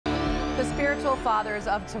The spiritual fathers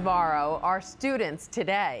of tomorrow are students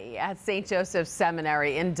today at St. Joseph's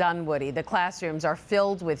Seminary in Dunwoodie. The classrooms are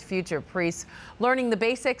filled with future priests learning the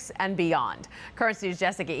basics and beyond. Current News'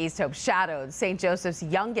 Jessica Easthope shadowed St. Joseph's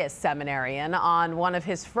youngest seminarian on one of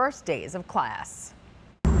his first days of class.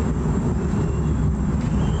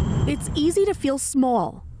 It's easy to feel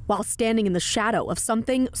small while standing in the shadow of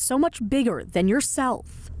something so much bigger than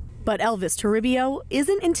yourself. But Elvis Toribio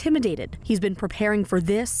isn't intimidated. He's been preparing for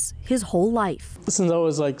this his whole life. Since I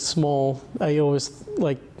was small, I always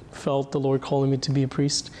felt the Lord calling me to be a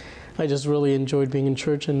priest. I just really enjoyed being in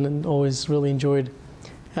church and always really enjoyed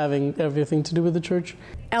having everything to do with the church.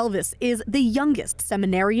 Elvis is the youngest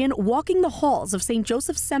seminarian walking the halls of St.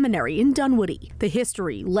 Joseph's Seminary in Dunwoodie. The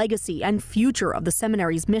history, legacy, and future of the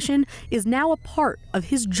seminary's mission is now a part of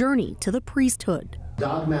his journey to the priesthood.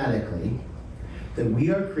 Dogmatically, that we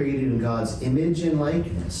are created in God's image and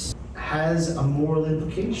likeness has a moral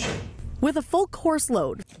implication. With a full course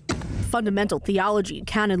load, fundamental theology,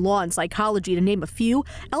 canon law, and psychology to name a few,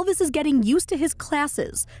 Elvis is getting used to his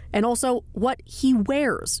classes and also what he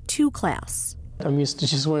wears to class. I'm used to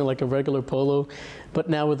just wearing a regular polo, but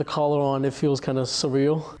now with the collar on, it feels kind of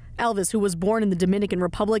surreal. Elvis, who was born in the Dominican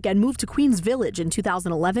Republic and moved to Queens Village in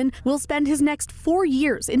 2011, will spend his next 4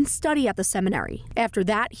 years in study at the seminary. After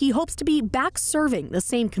that, he hopes to be back serving the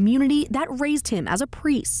same community that raised him as a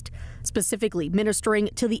priest, specifically ministering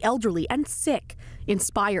to the elderly and sick,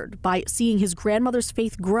 inspired by seeing his grandmother's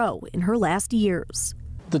faith grow in her last years.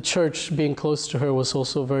 The church being close to her was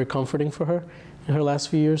also very comforting for her in her last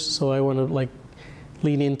few years, so I want to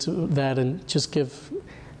lean into that and just give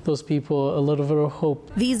those people a little bit of hope.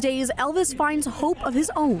 These days, Elvis finds hope of his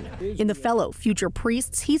own in the fellow future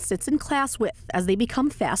priests he sits in class with as they become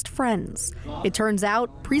fast friends. It turns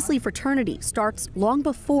out priestly fraternity starts long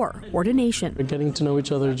before ordination. Getting to know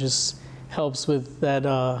each other just helps with that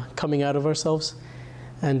coming out of ourselves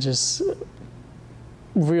and just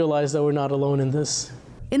realize that we're not alone in this.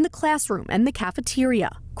 In the classroom and the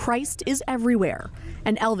cafeteria, Christ is everywhere,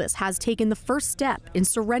 and Elvis has taken the first step in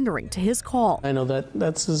surrendering to his call. I know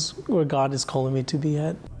that's where God is calling me to be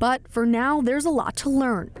at. But for now, there's a lot to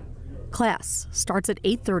learn. Class starts at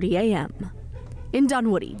 8:30 a.m. In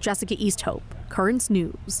Dunwoodie, Jessica Easthope, Currents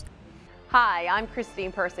News. Hi, I'm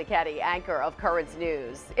Christine Persichetti, anchor of Currents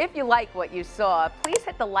News. If you like what you saw, please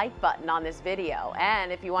hit the like button on this video.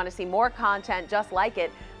 And if you want to see more content just like it,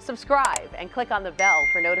 subscribe and click on the bell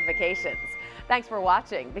for notifications. Thanks for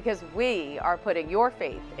watching, because we are putting your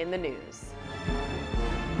faith in the news.